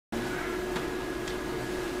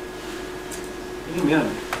Amen.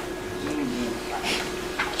 Amen.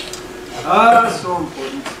 Ah, so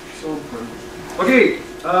important. So important. Okay,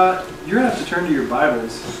 you're going to have to turn to your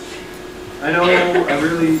Bibles. I know I'm going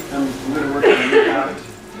to work on a new habit.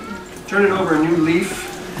 Turn it over a new leaf.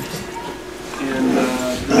 And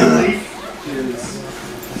the new leaf is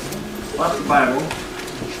lots of Bible.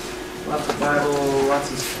 Lots of Bible,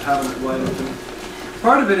 lots of having it wide open.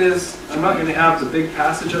 Part of it is, I'm not going to have the big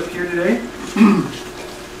passage up here today.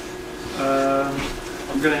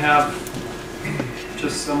 I'm going to have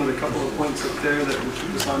just some of the couple of points up there that will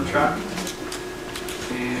keep us on track.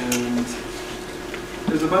 And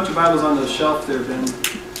there's a bunch of Bibles on the shelf there, Ben.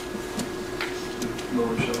 The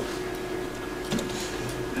lower shelf.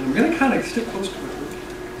 And I'm going to kind of stick close to it.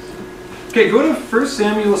 Okay, go to 1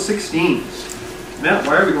 Samuel 16. Matt,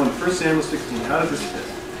 why are we going to 1 Samuel 16? How does this fit?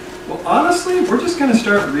 Well, honestly, we're just going to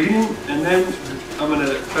start reading, and then I'm going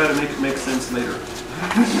to try to make it make sense later.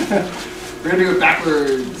 We're going to do it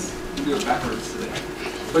backwards. We'll do it backwards today.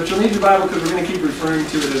 But you'll need your Bible because we're going to keep referring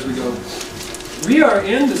to it as we go. We are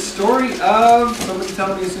in the story of, somebody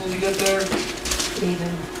tell me as soon as you get there.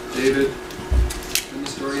 David. In the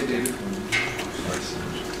story of David.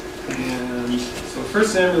 And so 1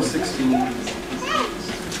 Samuel 16.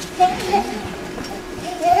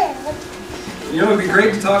 You know, it would be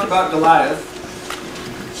great to talk about Goliath.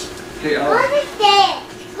 Okay, Goliath is dead.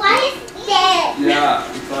 Goliath is dead. Yeah,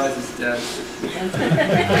 Goliath is dead.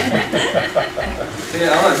 Hey,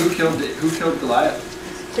 Ella, who killed Goliath?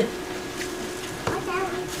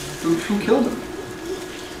 Who killed him?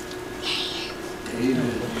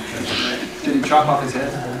 David. Did he chop off his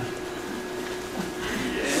head?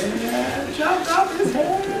 Yeah, chopped off his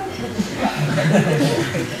head.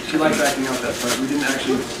 She likes acting out that part. We didn't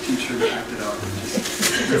actually teach her to act it out.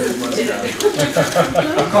 It really was that.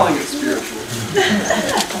 I'm calling it spiritual.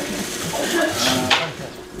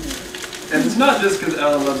 And it's not just because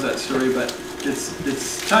Ella loves that story, but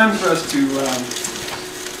it's time for us to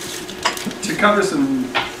cover some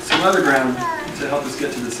other ground to help us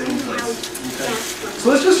get to the same place. Okay? So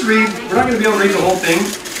let's just read. We're not going to be able to read the whole thing.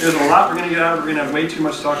 There's a lot we're going to get out of. We're going to have way too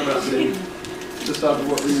much to talk about today, just off of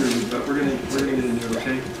what we read, but we're going to get into it.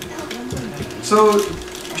 Okay. So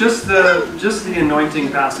just the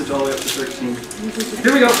anointing passage all the way up to 13.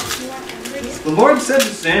 Here we go. The Lord said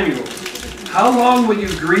to Samuel, "How long will you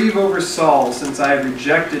grieve over Saul, since I have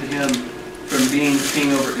rejected him from being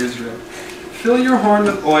king over Israel? Fill your horn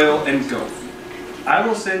with oil and go. I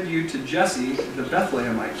will send you to Jesse the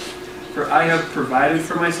Bethlehemite, for I have provided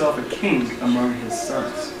for myself a king among his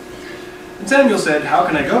sons." And Samuel said, "How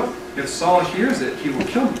can I go? If Saul hears it, he will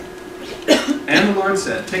kill me." And the Lord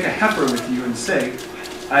said, "Take a heifer with you and say,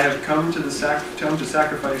 I have come to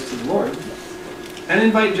sacrifice to the Lord, and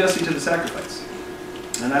invite Jesse to the sacrifice.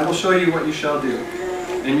 And I will show you what you shall do,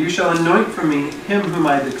 and you shall anoint for me him whom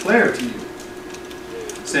I declare to you."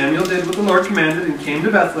 Samuel did what the Lord commanded and came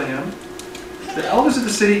to Bethlehem. The elders of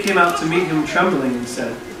the city came out to meet him trembling and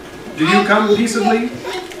said, "Do you come peaceably?"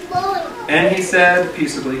 And he said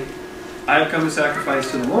peaceably, "I have come to sacrifice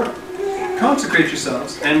to the Lord. Consecrate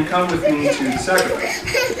yourselves and come with me to the sacrifice."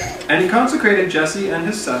 And he consecrated Jesse and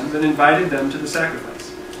his sons and invited them to the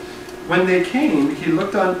sacrifice. When they came, he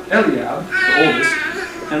looked on Eliab, the oldest,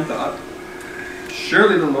 and thought,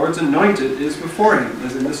 "Surely the Lord's anointed is before him,"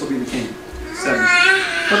 as in this will be the king. 7.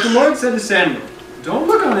 But the Lord said to Samuel, "Don't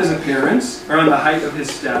look on his appearance or on the height of his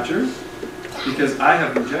stature, because I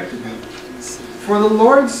have rejected him. For the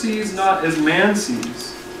Lord sees not as man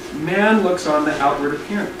sees. Man looks on the outward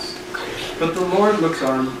appearance, but the Lord looks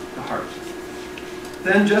on the heart."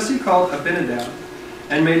 Then Jesse called Abinadab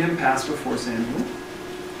and made him pass before Samuel.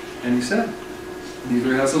 And he said,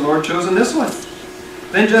 "Neither has the Lord chosen this one."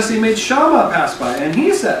 Then Jesse made Shammah pass by, and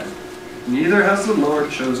he said, "Neither has the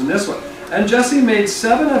Lord chosen this one." And Jesse made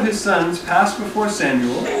 7 of his sons pass before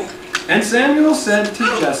Samuel. And Samuel said to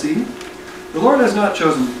Jesse, "The Lord has not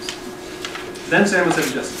chosen these." Then Samuel said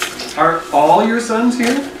to Jesse, "Are all your sons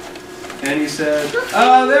here?" And he said,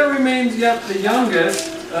 "There remains yet the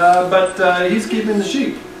youngest, but he's keeping the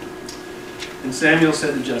sheep." And Samuel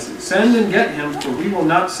said to Jesse, "Send and get him, for we will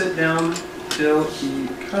not sit down till he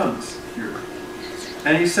comes here."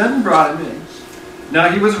 And he sent and brought him in. Now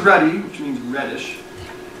he was ruddy, which means reddish,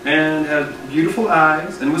 and had beautiful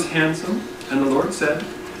eyes, and was handsome. And the Lord said,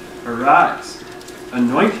 "Arise,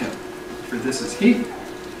 anoint him, for this is he."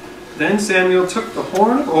 Then Samuel took the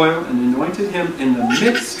horn of oil and anointed him in the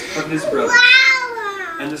midst of his brothers.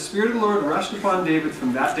 And the Spirit of the Lord rushed upon David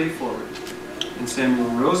from that day forward. And Samuel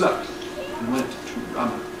rose up and went to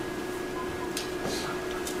Ramah.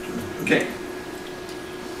 Okay.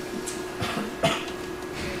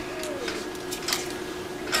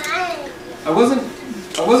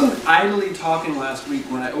 I wasn't idly talking last week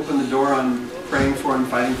when I opened the door on praying for and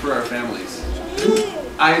fighting for our families. I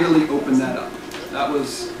didn't idly open that up. That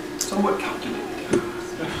was somewhat calculated.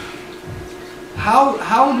 How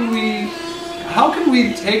can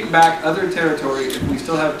we take back other territory if we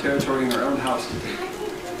still have territory in our own house to take?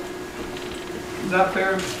 Is that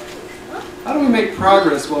fair? How do we make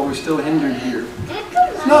progress while we're still hindered here?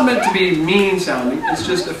 It's not meant to be mean sounding, it's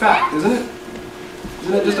just a fact, isn't it?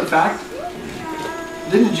 Isn't it just a fact?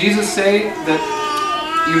 Didn't Jesus say that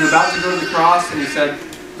he was about to go to the cross and he said,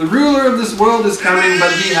 the ruler of this world is coming,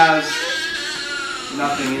 but he has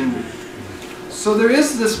nothing in me. So there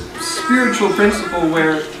is this spiritual principle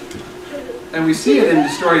where, and we see it in the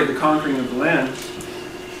story of the conquering of the land,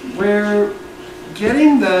 where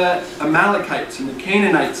getting the Amalekites and the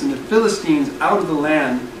Canaanites and the Philistines out of the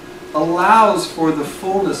land allows for the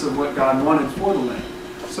fullness of what God wanted for the land.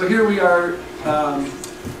 So here we are. I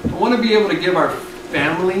want to be able to give our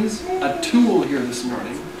families a tool here this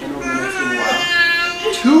morning and over the next little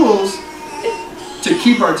while. Tools to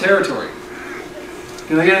keep our territory.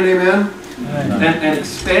 Can I get an amen? And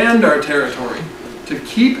expand our territory. To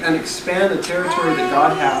keep and expand the territory that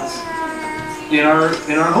God has in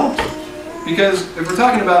our homes. Because if we're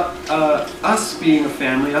talking about us being a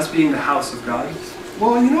family, us being the house of God,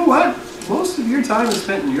 well, you know what? Most of your time is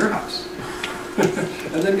spent in your house.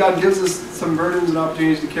 And then God gives us some burdens and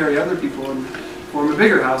opportunities to carry other people and form a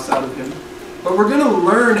bigger house out of Him. But we're going to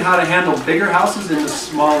learn how to handle bigger houses in the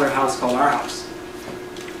smaller house called our house.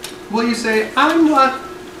 Well, you say, I don't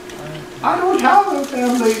have a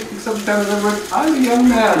family except family members. I'm a young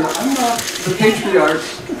man. I'm not the patriarch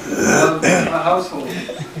of a household.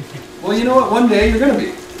 Well, you know what? One day you're going to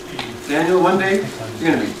be. Daniel, one day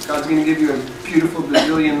you're going to be. God's going to give you a beautiful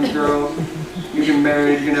Brazilian girl. You get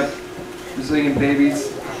married. You're going to have Brazilian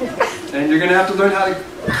babies. And you're going to have to learn how to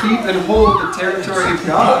keep and hold the territory of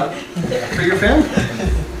God for your family.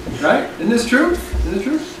 Right? Isn't this true? Isn't it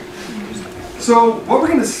true? So what we're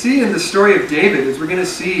going to see in the story of David is we're going to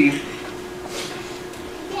see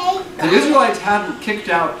the Israelites hadn't kicked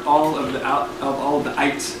out all of the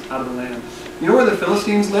ites out of the land. You know where the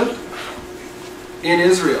Philistines lived? In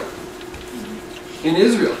Israel. In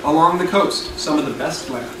Israel, along the coast. Some of the best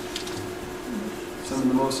land. Some of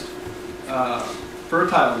the most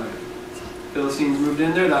fertile land. Philistines moved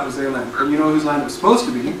in there, that was their land. And you know whose land it was supposed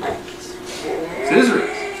to be? It's Israel.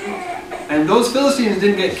 And those Philistines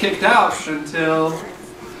didn't get kicked out until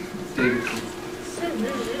David came.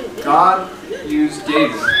 God used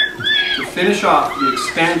David to finish off the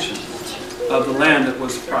expansion of the land that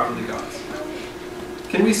was properly God's.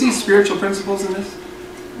 Can we see spiritual principles in this?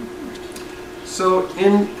 So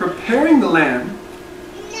in preparing the land,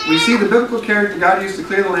 we see the biblical character God used to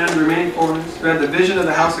clear the land and remain foreigners, who had the vision of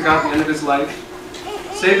the house of God at the end of his life,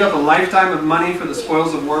 saved up a lifetime of money for the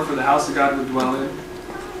spoils of war for the house that God would dwell in,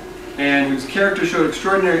 and whose character showed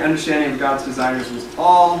extraordinary understanding of God's desires, was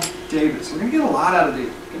all David. So we're going to get a lot out of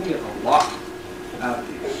David. We're going to get a lot out of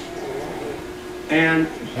David. And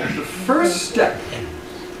the first step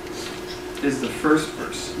is the first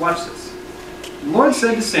verse. Watch this. The Lord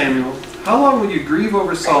said to Samuel, how long will you grieve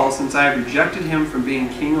over Saul, since I have rejected him from being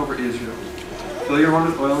king over Israel? Fill your horn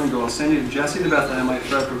with oil and go. I'll send you to Jesse the Bethlehemite,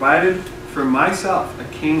 for I have provided for myself a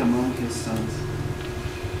king among his sons.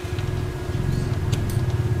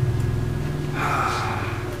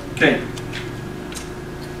 Okay.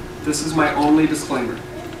 This is my only disclaimer.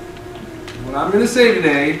 What I'm going to say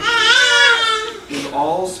today is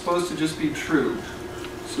all supposed to just be true.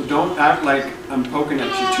 So don't act like I'm poking at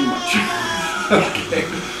you too much. Okay.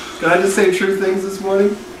 Can I just say true things this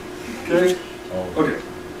morning? Okay? Okay.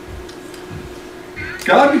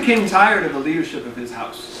 God became tired of the leadership of his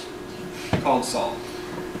house, called Saul.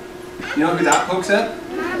 You know who that pokes at?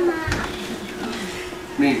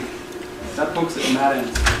 Me. That pokes at Matt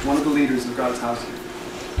Enns, one of the leaders of God's house here.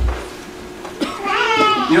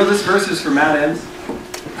 You know this verse is for Matt Enns?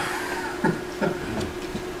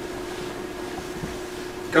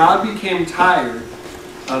 God became tired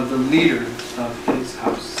of the leader of his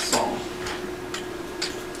house, Saul.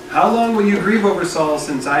 How long will you grieve over Saul,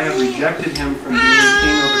 since I have rejected him from being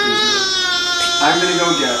king over Israel? I'm going to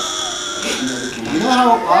go get another king. You know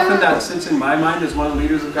how often that sits in my mind as one of the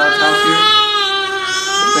leaders of God's house here?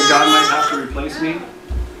 That God might have to replace me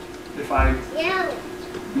if I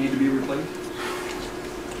need to be replaced?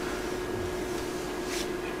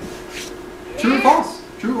 True or false?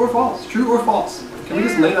 True or false? True or false? Can we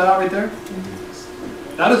just lay that out right there?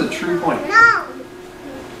 That is a true point. No.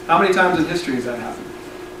 How many times in history has that happened?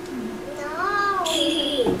 No.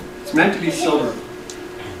 It's meant to be sobering.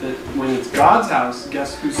 That when it's God's house,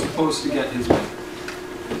 guess who's supposed to get his way?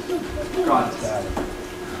 God does.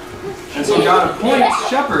 And so God appoints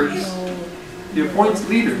shepherds, He appoints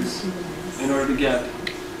leaders in order to get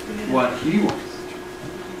what He wants.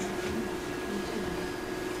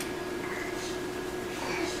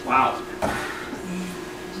 Wow.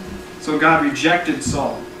 So God rejected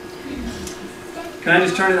Saul. Can I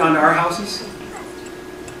just turn it on to our houses?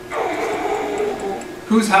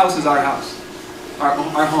 Whose house is our house?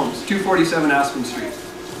 Our homes. 247 Aspen Street.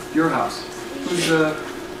 Your house. Who's the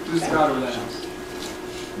God over that house?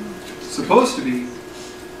 Supposed to be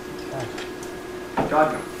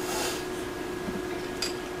God.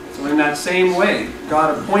 So in that same way,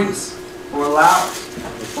 God appoints or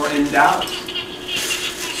allows or endows.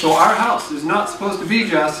 So our house is not supposed to be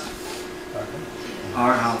just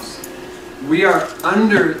our house. We are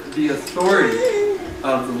under the authority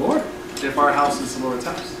of the Lord if our house is the Lord's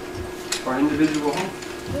house, our individual home.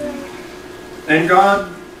 And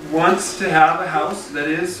God wants to have a house that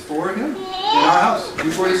is for Him. In our house,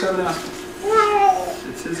 247 Aspen.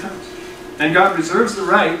 It's His house. And God reserves the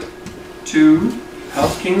right to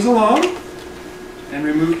help kings along and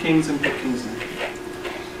remove kings and put kings in.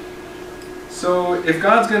 So if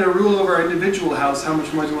God's going to rule over our individual house, how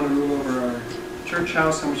much more does He want to rule over our church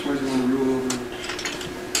house? How much more does He want to rule over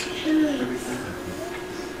everything?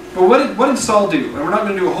 But what did Saul do? And we're not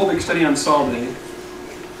going to do a whole big study on Saul today.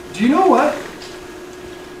 Do you know what?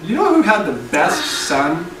 You know who had the best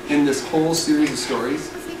son in this whole series of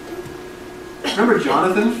stories? Remember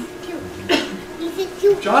Jonathan?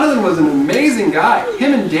 Jonathan was an amazing guy.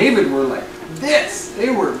 Him and David were like this. They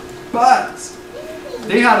were buds.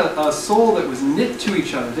 They had a soul that was knit to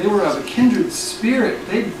each other. They were of a kindred spirit.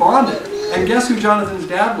 They bonded. And guess who Jonathan's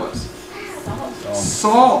dad was?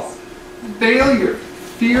 Saul. Failure.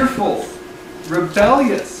 Fearful.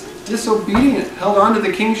 Rebellious. Disobedient. Held on to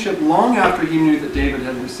the kingship long after he knew that David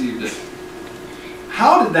had received it.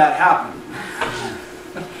 How did that happen?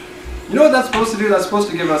 You know what that's supposed to do? That's supposed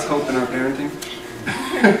to give us hope in our parenting.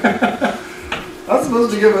 That's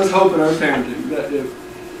supposed to give us hope in our parenting. That if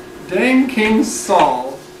dang King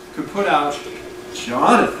Saul could put out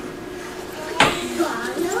Jonathan,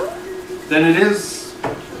 then it is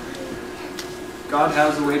God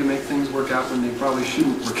has a way to make things work out when they probably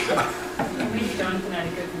shouldn't work out. Maybe Jonathan had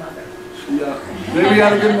a good mother. Yeah, maybe he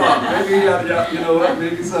had a good mom. Maybe he had, yeah, you know what?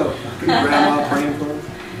 Maybe so. Good grandma praying for him.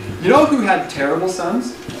 You know who had terrible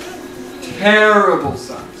sons? Terrible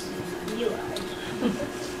sons.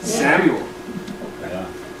 Samuel.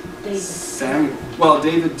 Samuel. Well,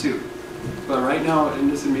 David too. But right now, in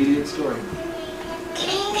this immediate story.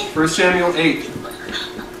 1 Samuel 8.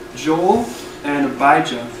 Joel and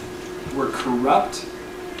Abijah were corrupt,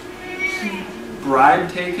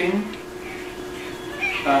 bribe-taking,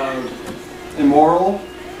 immoral,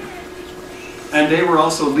 and they were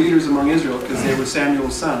also leaders among Israel because they were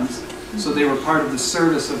Samuel's sons. So they were part of the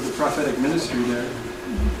service of the prophetic ministry there.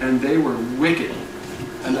 And they were wicked.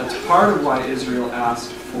 And that's part of why Israel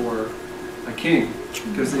asked for a king.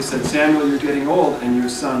 Because they said, Samuel, you're getting old and your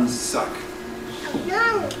sons suck.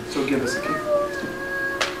 So give us a king.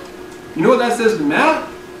 You know what that says to Matt?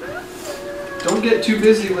 Don't get too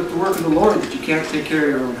busy with the work of the Lord that you can't take care of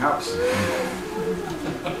your own house.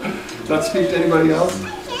 Does that speak to anybody else?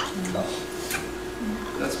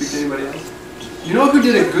 Does that speak to anybody else? You know who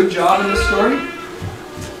did a good job in this story?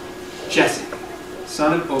 Jesse,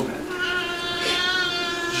 son of Obed.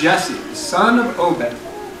 Jesse, the son of Obed.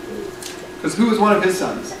 Because who was one of his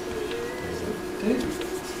sons? David.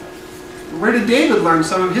 Where did David learn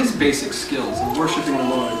some of his basic skills of worshiping the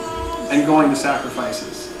Lord and going to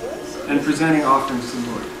sacrifices and presenting offerings to the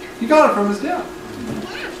Lord? He got it from his dad.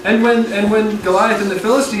 And when Goliath and the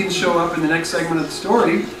Philistines show up in the next segment of the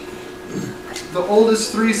story, the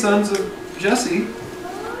oldest three sons of Jesse,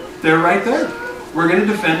 they're right there. We're going to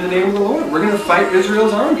defend the name of the Lord. We're going to fight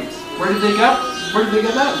Israel's armies. Where did they get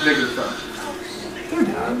that vigor from? Their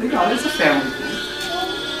dad. They got it. It's a family thing.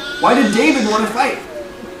 Why did David want to fight?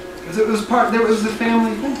 Because it was a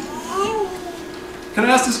family thing. Can I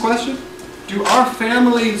ask this question? Do our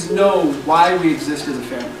families know why we exist as a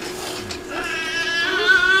family?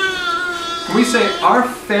 Can we say our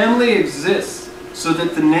family exists so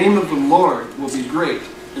that the name of the Lord will be great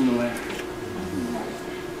in the land?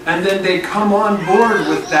 And then they come on board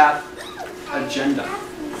with that agenda.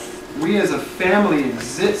 We as a family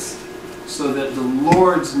exist so that the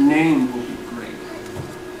Lord's name will be great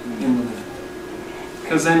in the land.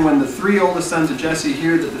 Because then when the three oldest sons of Jesse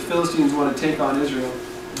hear that the Philistines want to take on Israel,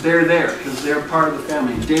 they're there because they're part of the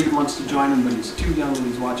family. David wants to join them, but he's too young and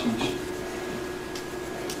he's watching the sheep.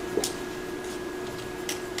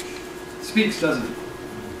 Speaks, doesn't it?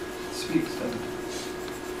 Speaks, doesn't it?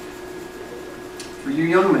 For you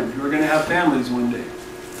young men who are going to have families one day,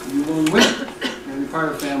 you will win. You're going to be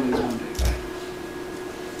part of families one day.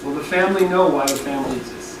 Will the family know why the family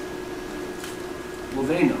exists? Will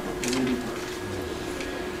they know? Will they be part?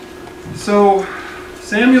 So,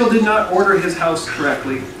 Samuel did not order his house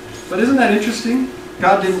correctly. But isn't that interesting?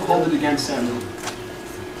 God didn't hold it against Samuel.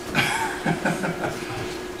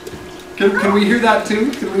 Can we hear that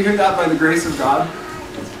too? Can we hear that by the grace of God?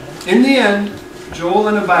 In the end, Joel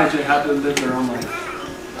and Abijah had to live their own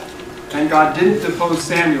life. And God didn't depose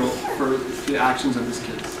Samuel for the actions of his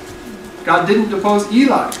kids. God didn't depose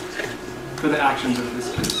Eli for the actions of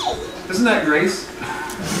his kids. Isn't that grace?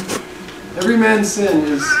 Every man's sin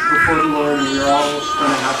is before the Lord, and we're all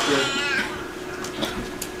going to have to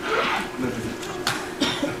live with it.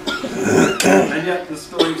 And yet, the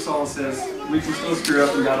story of Saul says, we can still screw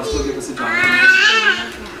up and God will still give us a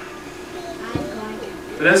chance.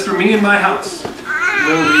 But as for me and my house,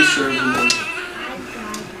 will we serve the Lord.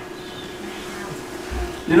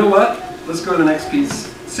 You know what? Let's go to the next piece.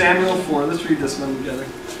 Samuel 4. Let's read this one together.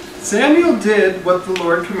 Samuel did what the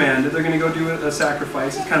Lord commanded. They're going to go do a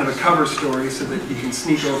sacrifice. It's kind of a cover story so that he can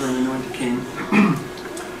sneak over and anoint a king.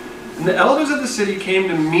 And the elders of the city came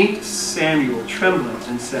to meet Samuel, trembling,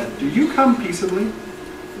 and said, "Do you come peaceably?"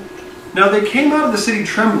 Now they came out of the city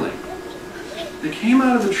trembling. They came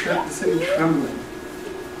out of the city trembling.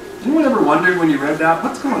 Anyone ever wondered when you read that,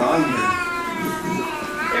 what's going on here?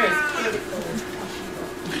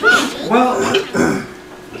 Well,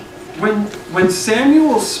 when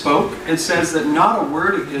Samuel spoke, it says that not a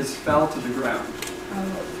word of his fell to the ground.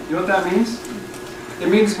 You know what that means? It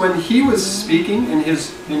means when he was speaking in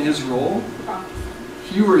his role,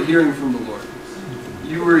 you were hearing from the Lord.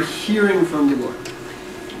 You were hearing from the Lord.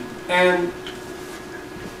 And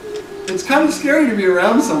it's kind of scary to be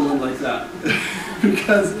around someone like that.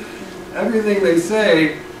 Because everything they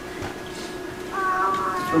say is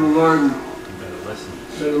from the Lord. And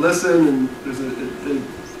better listen, and there's some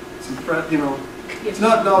you know, it's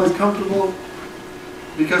not always comfortable.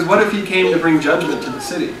 Because what if he came to bring judgment to the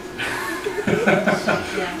city?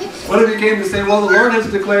 What if he came to say, well, the Lord has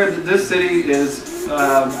declared that this city is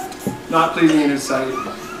not pleasing in his sight.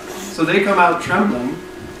 So they come out trembling.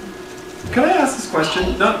 Can I ask this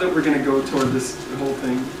question? Not that we're going to go toward this whole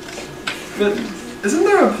thing. But isn't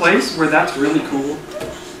there a place where that's really cool?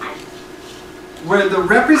 Where the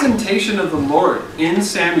representation of the Lord in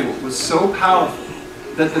Samuel was so powerful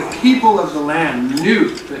that the people of the land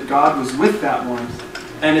knew that God was with that one.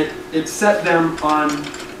 And it set them on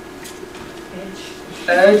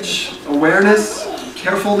edge, awareness,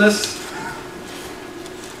 carefulness.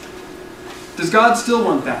 Does God still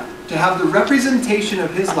want that? To have the representation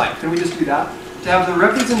of His life. Can we just do that? To have the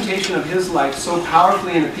representation of His life so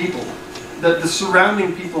powerfully in a people that the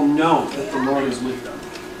surrounding people know that the Lord is with them.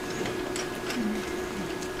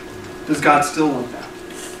 Does God still want that?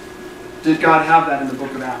 Did God have that in the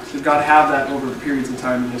book of Acts? Did God have that over periods of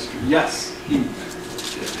time in history? Yes, He did.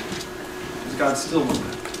 Does God still want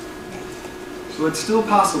that? So it's still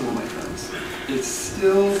possible, my friends. It's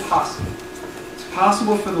still possible. It's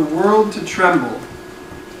possible for the world to tremble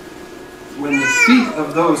when the feet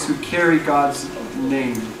of those who carry God's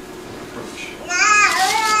name approach.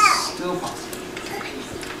 It's still possible.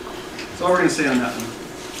 That's all we're going to say on that one.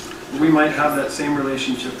 We might have that same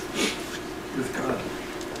relationship with God.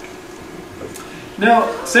 Now,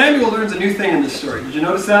 Samuel learns a new thing in this story. Did you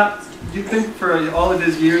notice that? You'd think for all of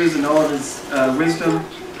his years and all of his wisdom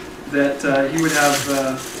that he would have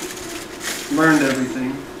learned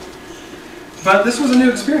everything. But this was a new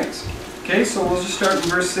experience. Okay, so we'll just start in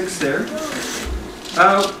verse 6 there.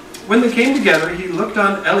 When they came together, he looked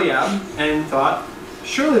on Eliab and thought,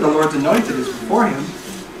 surely the Lord's anointed is before him,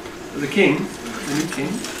 the king, the new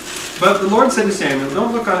king. But the Lord said to Samuel,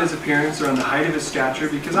 don't look on his appearance or on the height of his stature,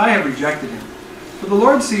 because I have rejected him. For the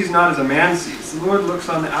Lord sees not as a man sees. The Lord looks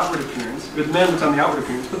on the outward appearance, but man looks on the outward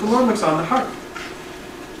appearance, but the Lord looks on the heart.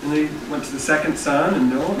 And they went to the second son, and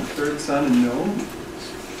no, the third son, and no,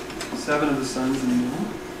 7 of the sons, and no.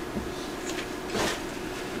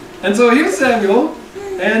 And so here's Samuel,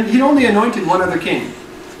 and he'd only anointed one other king.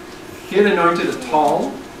 He had anointed a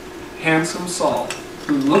tall, handsome Saul,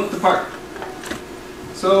 who looked the part.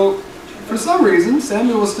 So, for some reason,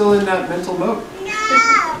 Samuel was still in that mental mode.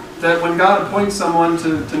 That when God appoints someone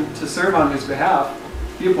to serve on his behalf,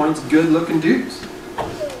 He appoints good-looking dudes.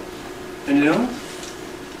 And you know,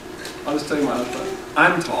 I'll just tell you my other thought.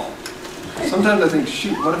 I'm tall. Sometimes I think,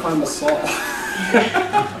 shoot, what if I'm a Saul?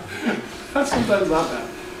 That's sometimes not bad.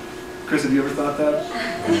 Chris, have you ever thought that?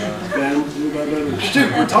 Ben,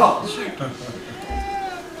 shoot, we're tall. Shoot.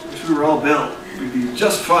 Wish we were all built. We'd be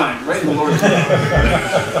just fine, right in the Lord's will.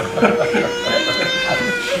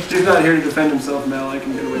 He's not here to defend himself, Mel. I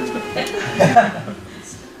can get away with that.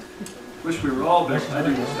 Wish we were all there. I do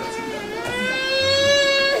wish that sometimes.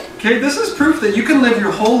 Okay, this is proof that you can live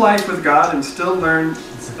your whole life with God and still learn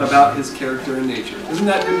about His character and nature. Isn't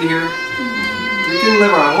that good to hear? We can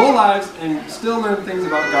live our whole lives and still learn things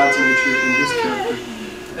about God's nature and His character.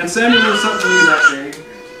 And Samuel learned something new that day.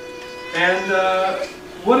 And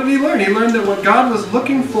what did he learn? He learned that what God was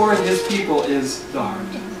looking for in His people is the heart.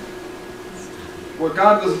 What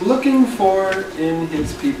God was looking for in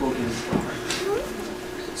His people is the heart.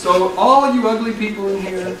 So all you ugly people in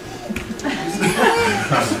here, But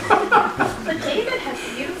David has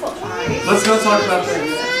beautiful eyes. let's not talk about that.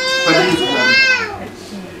 But he's one.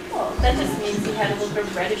 Well, that just means he had a little bit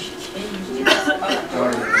of reddish tinge.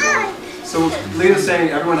 Alright. So Leah's saying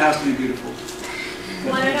everyone has to be beautiful.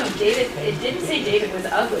 Well, I don't know. David, it didn't say David was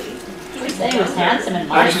ugly. He was He was handsome and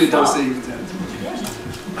wonderful. Actually, it does say he was handsome.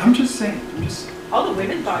 I'm just saying. All the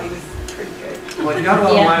women thought he was pretty good. Well, you got a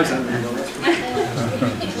lot of wives out there, though, that's for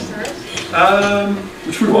sure.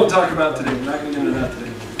 Which we won't talk about today. We're not going to get into that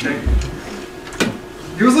today. Okay?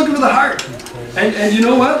 He was looking for the heart. And you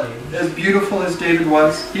know what? As beautiful as David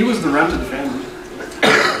was, he was the runt of the family.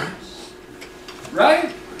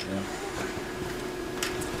 Right?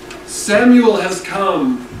 Samuel has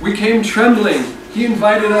come. We came trembling. He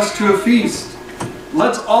invited us to a feast.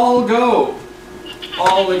 Let's all go.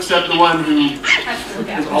 All except the one who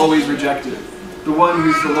is always rejected. The one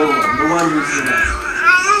who's the little one. The one who's the best.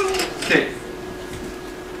 Okay.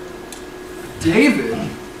 David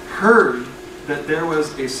heard that there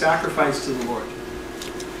was a sacrifice to the Lord.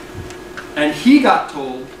 And he got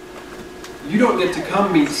told, you don't get to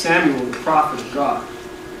come meet Samuel, the prophet of God.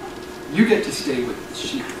 You get to stay with the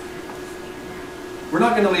sheep. We're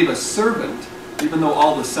not going to leave a servant, even though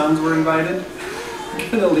all the sons were invited. We're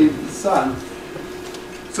going to leave the son.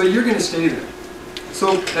 So you're going to stay there.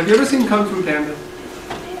 So, have you ever seen Kung Fu Panda?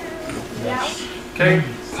 Yeah. Okay?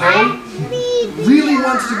 Poe really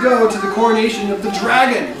wants to go to the coronation of the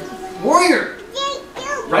dragon warrior.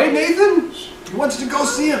 Right, Nathan? He wants to go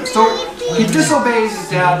see him. So, he disobeys his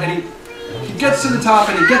dad and he gets to the top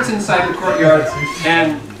and he gets inside the courtyard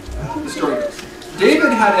and the story goes.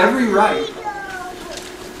 David had every right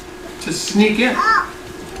to sneak in.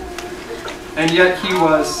 And yet he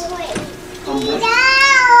was humble.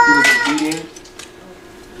 He was obedient.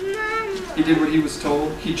 He did what he was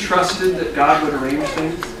told. He trusted that God would arrange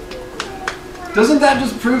things. Doesn't that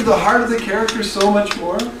just prove the heart of the character so much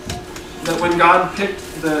more? That when God picked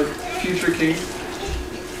the future king,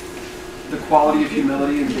 the quality of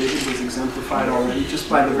humility in David was exemplified already just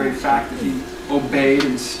by the very fact that he obeyed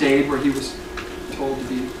and stayed where he was told to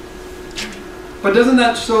be. But doesn't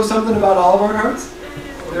that show something about all of our hearts?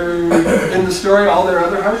 They're in the story, all their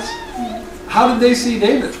other hearts. How did they see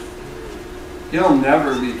David? He'll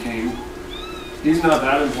never be king. He's not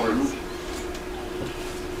that important.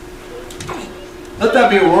 Let that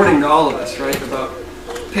be a warning to all of us, right? About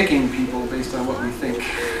picking people based on what we think.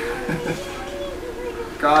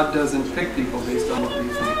 God doesn't pick people based on what we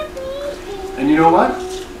think. And you know what?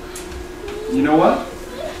 You know what?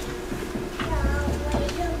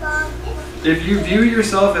 If you view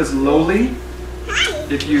yourself as lowly,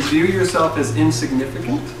 if you view yourself as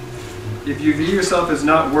insignificant, if you view yourself as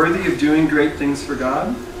not worthy of doing great things for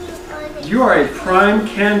God, you are a prime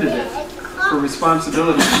candidate for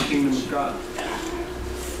responsibility in the kingdom of God.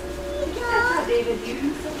 That's how David viewed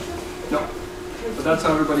himself? No. But that's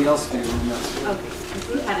how everybody else viewed him in that story. Okay, because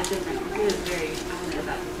he had a different, he was very adamant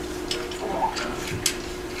about his.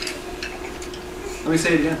 Let me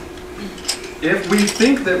say it again. If we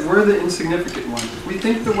think that we're the insignificant one, if we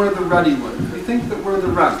think that we're the ruddy one, if we think that we're the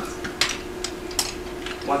runt,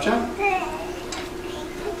 watch out.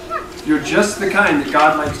 You're just the kind that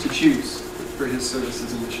God likes to choose for His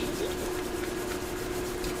services and missions.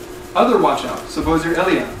 Other watch out. Suppose you're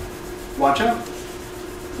Eliab. Watch out.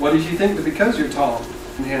 What did you think that because you're tall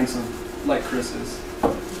and handsome, like Chris is,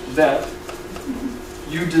 that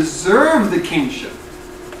you deserve the kingship?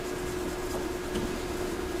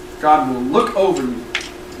 God will look over you.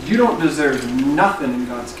 You don't deserve nothing in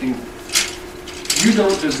God's kingdom. You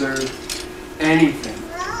don't deserve anything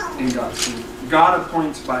in God's kingdom. God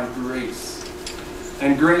appoints by grace.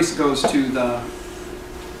 And grace goes to the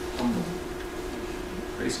humble.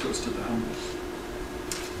 Grace goes to the humble.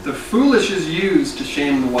 The foolish is used to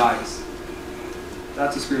shame the wise.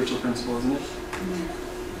 That's a spiritual principle, isn't it?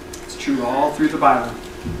 It's true all through the Bible.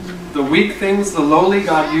 The weak things, the lowly,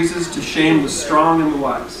 God uses to shame the strong and the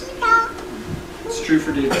wise. It's true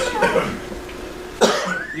for David's story.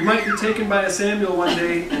 You might be taken by a Samuel one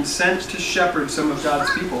day and sent to shepherd some of God's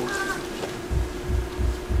people.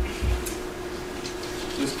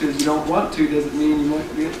 Just because you don't want to doesn't mean you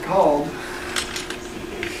might get called.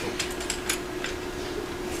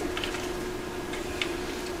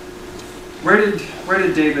 Where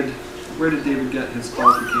did David get his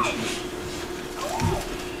qualifications?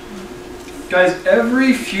 Guys,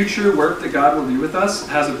 every future work that God will do with us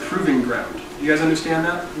has a proving ground. You guys understand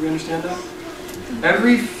that? Do we understand that?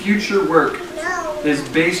 Every future work is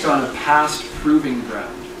based on a past proving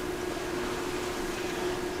ground.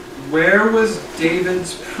 Where was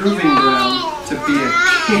David's proving ground to be a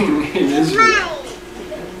king in Israel?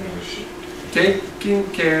 Taking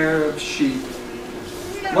care of sheep.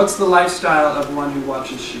 What's the lifestyle of one who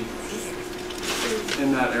watches sheep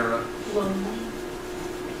in that era?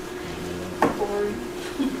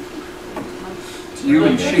 It's you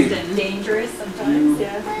and sheep. Dangerous sometimes, You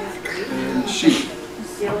yeah. and sheep.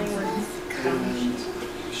 Dealing with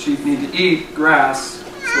And sheep need to eat grass,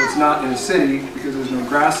 so it's not in a city because there's no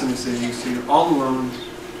grass in the city, so you're all alone and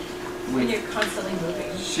with you're constantly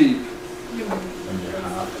moving. sheep.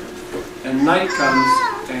 And night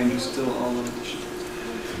comes and you're still all alone with the sheep.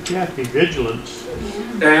 You have to be vigilant.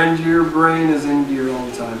 And your brain is in gear all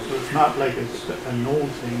the time. So it's not like it's an old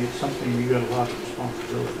thing, it's something you got a lot of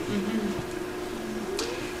responsibility.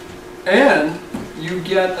 And you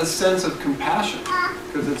get a sense of compassion.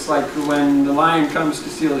 Because it's like when the lion comes to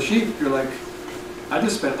steal a sheep, you're like, I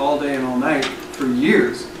just spent all day and all night for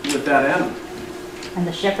years with that animal. And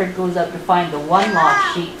the shepherd goes out to find the one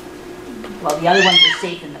lost sheep while the other ones are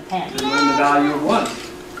safe in the pen. And learn the value of one.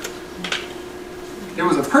 It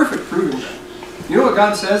was a perfect proving ground. You know what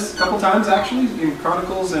God says a couple times actually in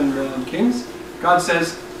Chronicles and Kings? God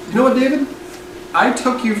says, you know what, David? I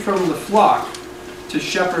took you from the flock to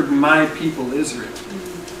shepherd my people Israel.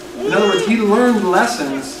 In other words, he learned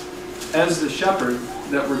lessons as the shepherd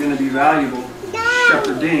that were going to be valuable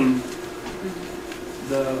shepherding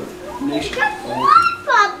the nation.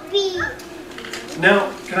 Now,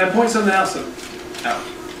 can I point something else out?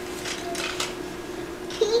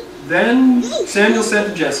 Then Samuel said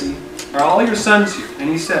to Jesse, are all your sons here? And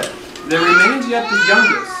he said, there remains yet the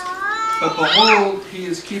youngest, but behold, he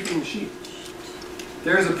is keeping the sheep.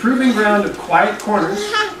 There is a proving ground of quiet corners,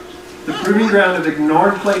 the proving ground of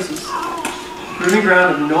ignored places, the proving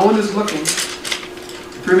ground of no one is looking,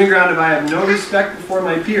 the proving ground of I have no respect before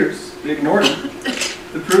my peers, they ignored him,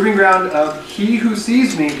 the proving ground of he who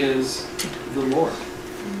sees me is the Lord.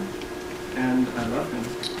 And I love him.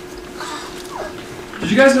 Did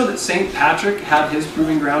you guys know that St. Patrick had his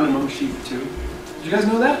proving ground among sheep too? Did you guys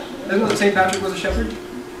know that? Did you guys know that St. Patrick was a shepherd?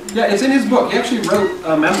 Yeah, it's in his book. He actually wrote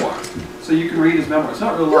a memoir. So you can read his memoir. It's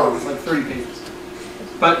not real long. It's like 30 pages.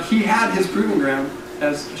 But he had his proving ground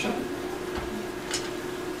as a shepherd.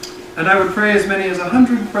 And I would pray as many as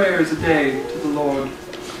 100 prayers a day to the Lord.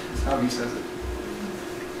 That's how he says it.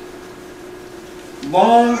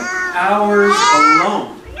 Long hours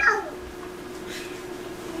alone.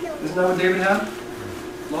 Isn't that what David had?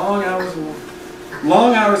 Long hours alone.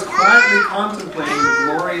 Long hours quietly contemplating the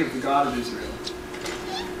glory of the God of Israel.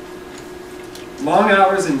 Long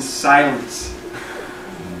hours in silence.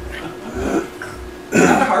 He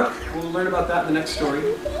had a harp. We'll learn about that in the next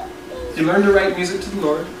story. He learned to write music to the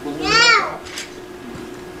Lord. We'll learn about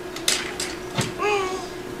that.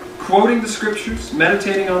 Quoting the scriptures,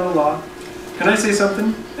 meditating on the law. Can I say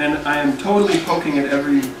something? And I am totally poking at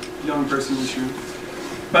every young person in this room.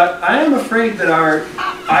 But I am afraid that our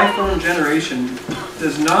iPhone generation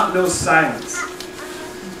does not know silence.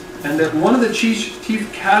 And that one of the chief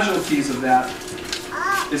casualties of that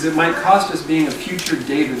is it might cost us being a future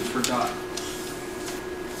David for God.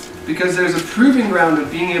 Because there's a proving ground of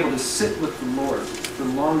being able to sit with the Lord for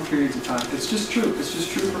long periods of time. It's just true. It's just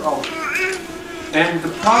true for all of us. And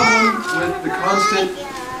the problem with the constant...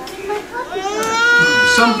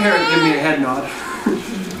 Some parent give me a head nod.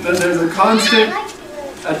 That there's a constant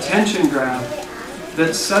attention grab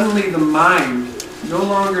that suddenly the mind no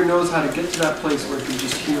longer knows how to get to that place where it can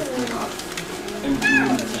just hear from God and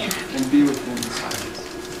commune with Him and be with Him in silence.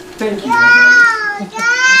 Thank you,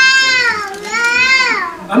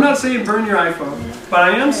 I'm not saying burn your iPhone, but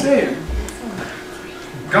I am saying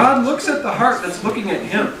God looks at the heart that's looking at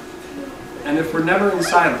Him. And if we're never in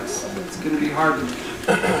silence, it's going to be hard to look.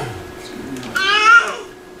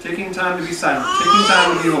 Taking time to be silent, taking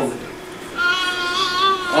time to be holy.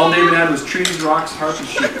 All David had was trees, rocks, harp, and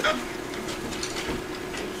sheep.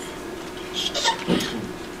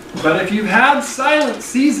 But if you've had silent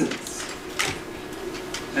seasons,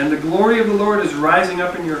 and the glory of the Lord is rising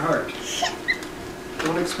up in your heart,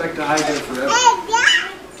 don't expect to hide there forever. Don't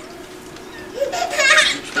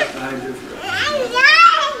expect to hide there forever.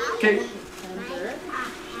 Okay.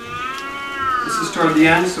 This is toward the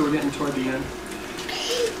end, so we're getting toward the end.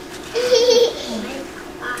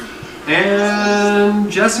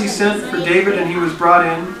 And Jesse sent for David, and he was brought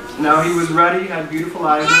in. Now he was ruddy, had beautiful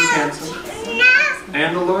eyes, and was handsome.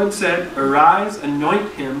 And the Lord said, "Arise,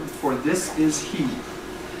 anoint him, for this is he."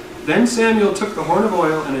 Then Samuel took the horn of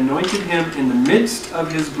oil and anointed him in the midst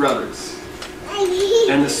of his brothers.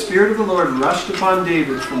 And the Spirit of the Lord rushed upon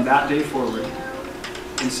David from that day forward.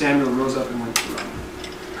 And Samuel rose up and went to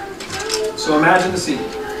Ramah. So imagine the scene.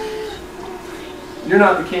 You're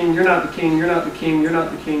not the king, you're not the king, you're not the king, you're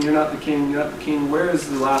not the king, you're not the king, you're not the king. Where is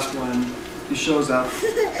the last one? He shows up.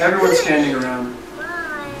 Everyone's standing around.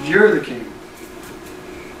 You're the king.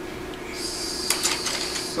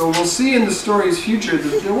 So we'll see in the story's future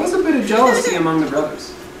that there was a bit of jealousy among the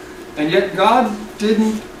brothers. And yet God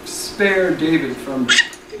didn't spare David from it.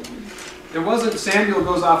 It wasn't Samuel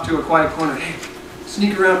goes off to a quiet corner. Hey,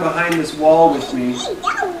 sneak around behind this wall with me.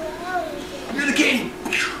 You're the king.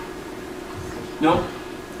 No.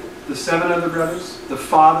 The 7 other brothers, the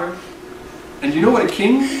father. And you know what a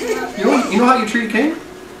king, you know how you treat a king?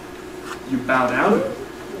 You bow down to them.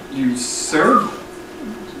 You serve them.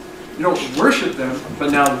 You don't worship them,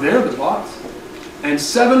 but now they're the boss. And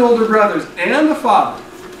 7 older brothers and the father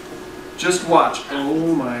just watch.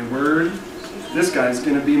 Oh my word, this guy's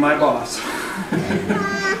going to be my boss.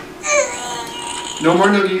 No more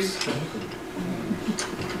noogies.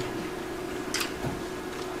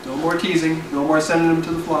 No more teasing. No more sending them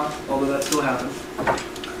to the flock, although that still happens.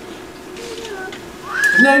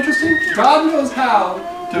 Isn't that interesting? God knows how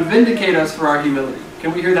to vindicate us for our humility.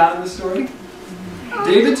 Can we hear that in the story?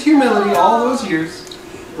 David's humility all those years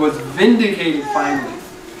was vindicated finally.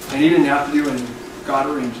 And he didn't have to do anything. God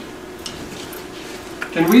arranged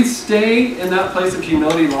it. Can we stay in that place of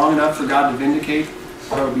humility long enough for God to vindicate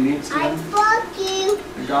our obedience to Him?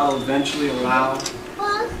 And God will eventually allow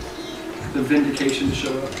the vindication to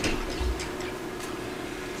show up.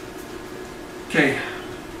 Okay.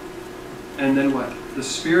 And then what? The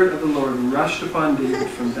Spirit of the Lord rushed upon David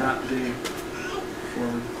from that day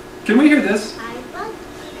forward. Can we hear this?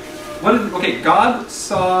 Okay, God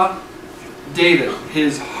saw David.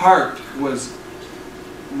 His heart was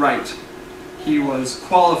right. He was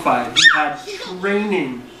qualified. He had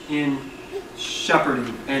training in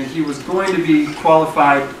shepherding. And he was going to be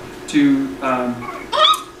qualified to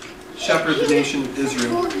shepherd the nation of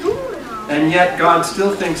Israel. And yet God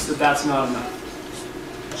still thinks that that's not enough.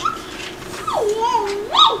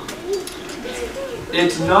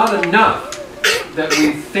 It's not enough that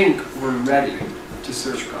we think we're ready to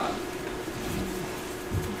serve God.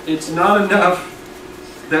 It's not enough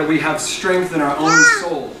that we have strength in our own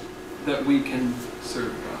soul that we can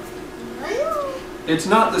serve God. It's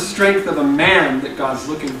not the strength of a man that God's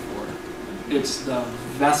looking for. It's the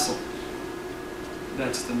vessel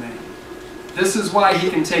that's the man. This is why He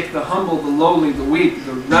can take the humble, the lowly, the weak,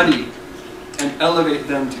 the ruddy, and elevate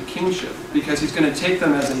them to kingship. Because He's going to take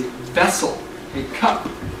them as a vessel, a cup,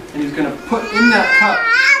 and He's going to put in that cup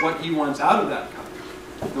what He wants out of that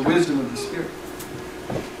cup, the wisdom of the Spirit.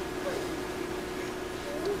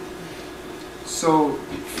 So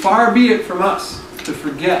far be it from us to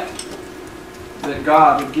forget that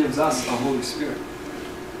God gives us a Holy Spirit.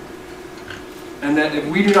 And that if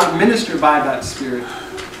we do not minister by that Spirit,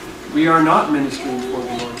 we are not ministering for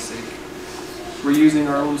the Lord's sake. We're using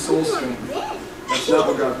our own soul strength. That's not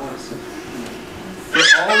what God wants. For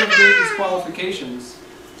all of David's qualifications,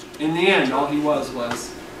 in the end, all he was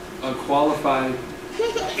a qualified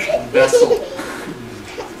vessel.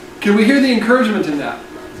 Can we hear the encouragement in that?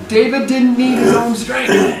 David didn't need his own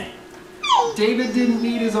strength. David didn't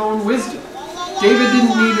need his own wisdom. David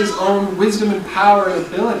didn't need his own wisdom and power and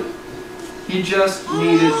ability. He just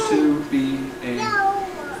needed to be a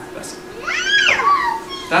vessel.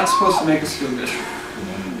 That's supposed to make us feel good.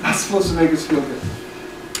 That's supposed to make us feel good.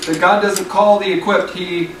 That God doesn't call the equipped,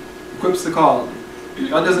 He equips the called.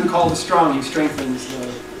 God doesn't call the strong, He strengthens the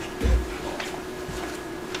called.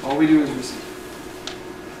 All we do is receive.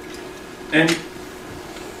 And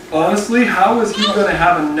honestly, how was he going to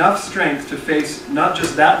have enough strength to face not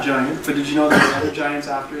just that giant, but did you know there were other giants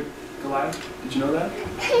after Goliath? Did you know that?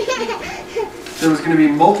 There was going to be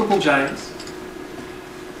multiple giants.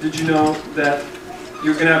 Did you know that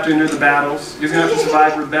you're going to have to endure the battles? You're going to have to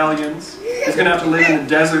survive rebellions. He's going to have to live in the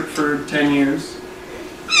desert for 10 years.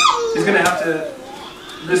 He's going to have to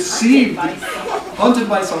receive, hunted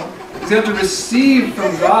by Saul. He's going to have to receive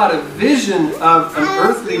from God a vision of an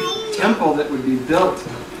earthly temple that would be built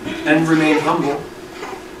and remain humble.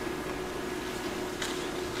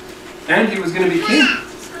 And he was going to be king.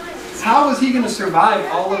 How was he going to survive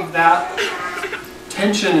all of that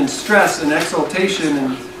tension and stress and exaltation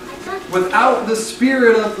and without the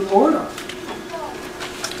Spirit of the Lord on him?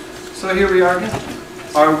 So here we are again.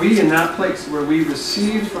 Are we in that place where we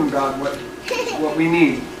receive from God what we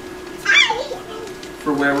need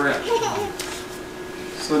for where we're at?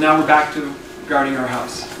 So now we're back to guarding our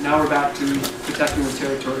house. Now we're back to protecting the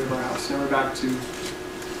territory of our house. Now we're back to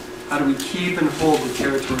how do we keep and hold the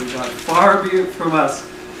territory of God. Far be it from us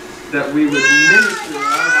that we would minister in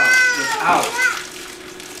our house without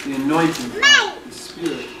the anointing of the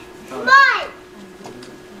Spirit of God.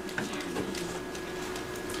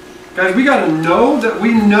 Guys, we got to know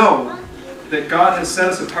that God has set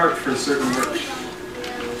us apart for a certain work.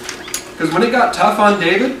 Because when it got tough on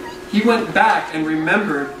David, he went back and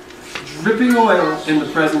remembered dripping oil in the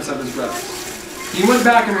presence of his brothers. He went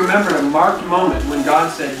back and remembered a marked moment when God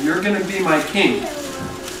said, "You're going to be my king."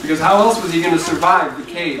 Because how else was he going to survive the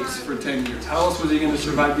caves for 10 years? How else was he going to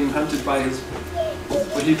survive being hunted by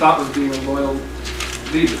what he thought was being a loyal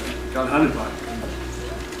leader? Got hunted by him.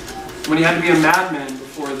 When he had to be a madman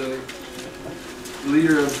before the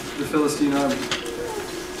leader of the Philistine army.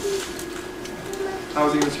 How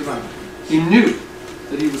was he going to survive? He knew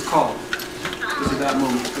that he was called because of that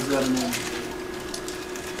moment, because of that moment.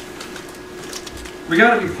 We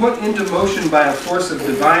got to be put into motion by a force of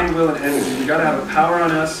divine will and energy. We got to have a power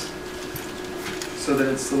on us so that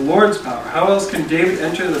it's the Lord's power. How else can David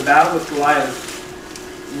enter the battle with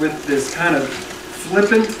Goliath with this kind of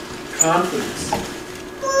flippant confidence?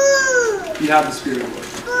 You have the Spirit of the Lord.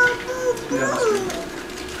 You have the Spirit of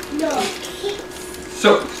the Lord.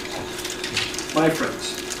 So, my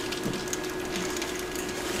friends,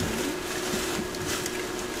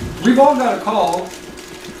 we've all got a call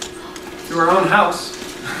to our own house.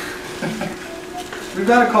 We've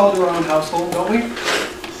got a call to our own household, don't we?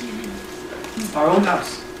 Our own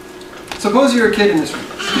house. Suppose you're a kid in this room.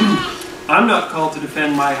 I'm not called to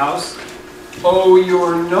defend my house. Oh,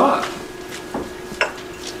 you're not.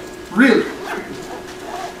 Really?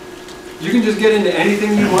 You can just get into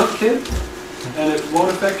anything you want, kid, and it won't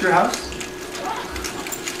affect your house?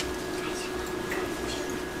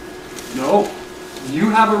 No. You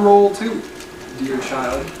have a role too, dear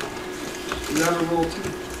child. You have a role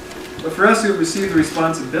too. But for us who have received the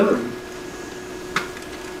responsibility,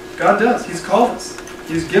 God does. He's called us.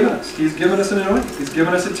 He's given us. He's given us an anointing. He's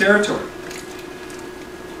given us a territory.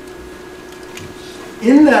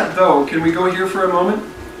 In that, though, can we go here for a moment?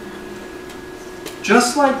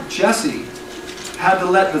 Just like Jesse had to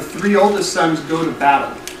let the 3 oldest sons go to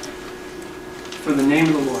battle for the name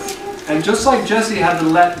of the Lord, and just like Jesse had to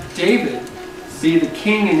let David be the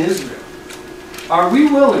king in Israel, are we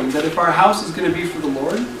willing that if our house is going to be for the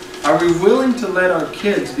Lord, are we willing to let our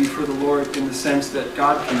kids be for the Lord in the sense that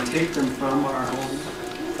God can take them from our home,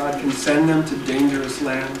 God can send them to dangerous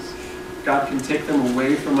lands, God can take them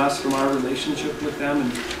away from us, from our relationship with them,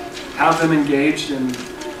 and have them engaged in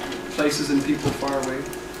places and people far away?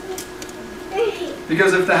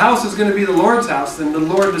 Because if the house is going to be the Lord's house, then the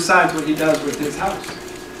Lord decides what He does with His house.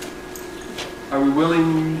 Are we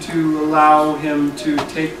willing to allow Him to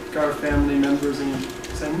take our family members and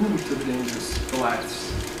send them to the dangerous Goliaths?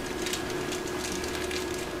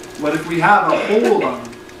 What if we have a hold on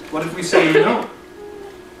them? What if we say, no,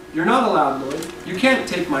 you're not allowed, Lord. You can't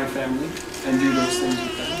take my family and do those things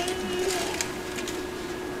with them.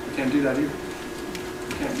 You can't do that either.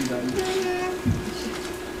 You can't do that either.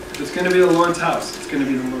 If it's going to be the Lord's house, it's going to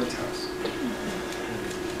be the Lord's house.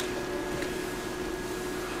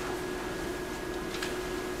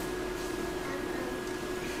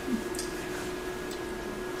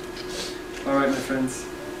 All right, my friends.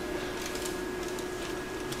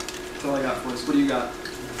 That's all I got for us. What do you got?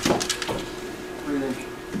 What do you think?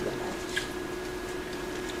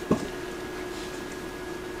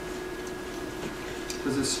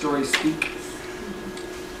 Does this story speak?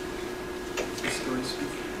 Does this story speak?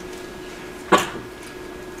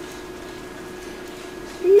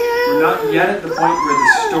 We're not yet at the point where the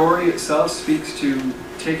story itself speaks to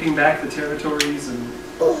taking back the territories and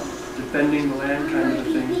defending the land kind of a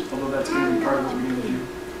thing, although that's going to be part of what we need to do.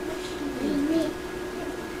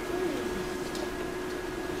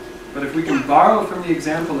 But if we can borrow from the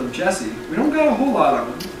example of Jesse, we don't got a whole lot of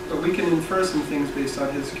him, but we can infer some things based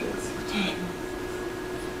on his kids.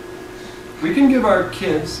 We can give our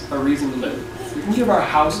kids a reason to live. We can give our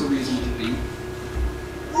house a reason to be.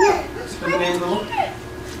 It's for the name of the Lord.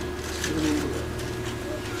 It's for the name of the Lord.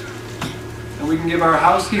 And we can give our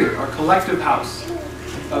house here, our collective house,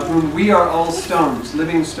 of whom we are all stones,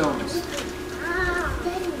 living stones.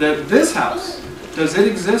 That this house, does it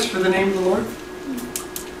exist for the name of the Lord?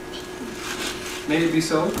 May it be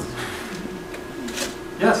so?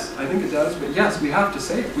 Yes, I think it does, but yes, we have to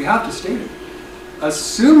say it. We have to state it.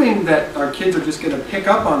 Assuming that our kids are just going to pick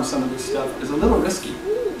up on some of this stuff is a little risky.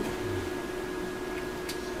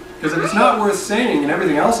 Because if it's not worth saying and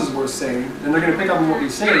everything else is worth saying, then they're going to pick up on what we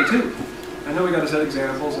say too. I know we got to set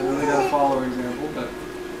examples, I know they got to follow our example, but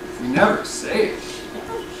if we never say it,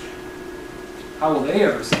 how will they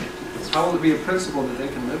ever say it? How will it be a principle that they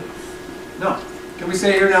can live with? No. Can we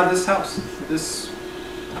say here now, this house, this,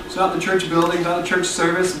 it's not the church building, not the church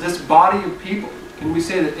service, this body of people, can we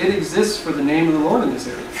say that it exists for the name of the Lord in this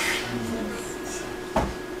area?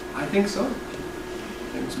 I think so.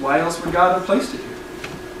 Why else would God have placed it here?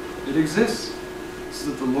 It exists so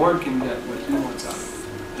that the Lord can get what He wants out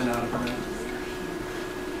of it and out of around.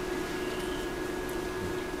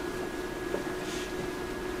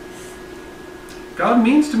 God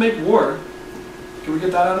means to make war. Can we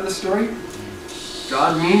get that out of the story?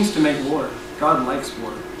 God means to make war. God likes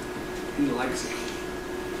war. He likes it.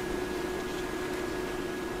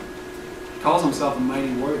 He calls Himself a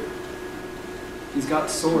mighty warrior. He's got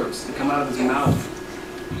swords that come out of His mouth.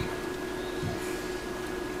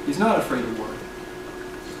 He's not afraid of war.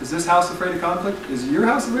 Is this house afraid of conflict? Is your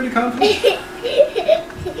house afraid of conflict?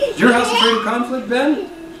 Is your house afraid of conflict, Ben?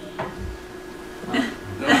 No.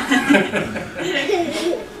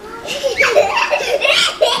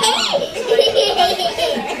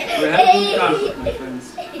 We're headed into conflict, my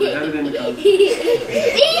friends. We're headed into conflict.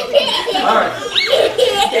 Alright.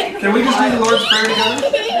 Can we just do the Lord's Prayer together?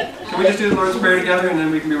 Can we just do the Lord's Prayer together and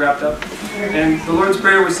then we can be wrapped up? And the Lord's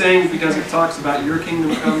Prayer we're saying because it talks about your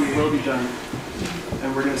kingdom come, your will be done.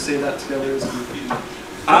 And we're going to say that together as a group.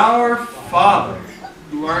 Our Father,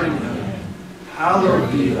 who art in heaven,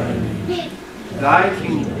 hallowed be thy name. Thy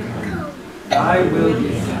kingdom come, thy will be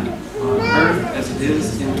done, on earth as it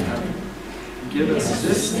is in heaven. Give us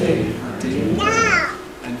this day our daily bread,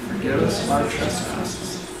 and forgive us our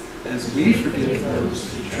trespasses, as we forgive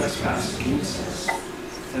those who trespass against us.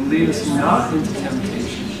 And lead us not into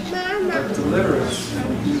temptation, but deliver us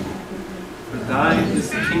from evil. For thine is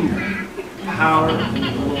the kingdom, power,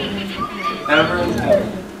 and glory, ever and ever.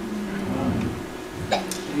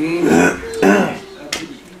 Amen.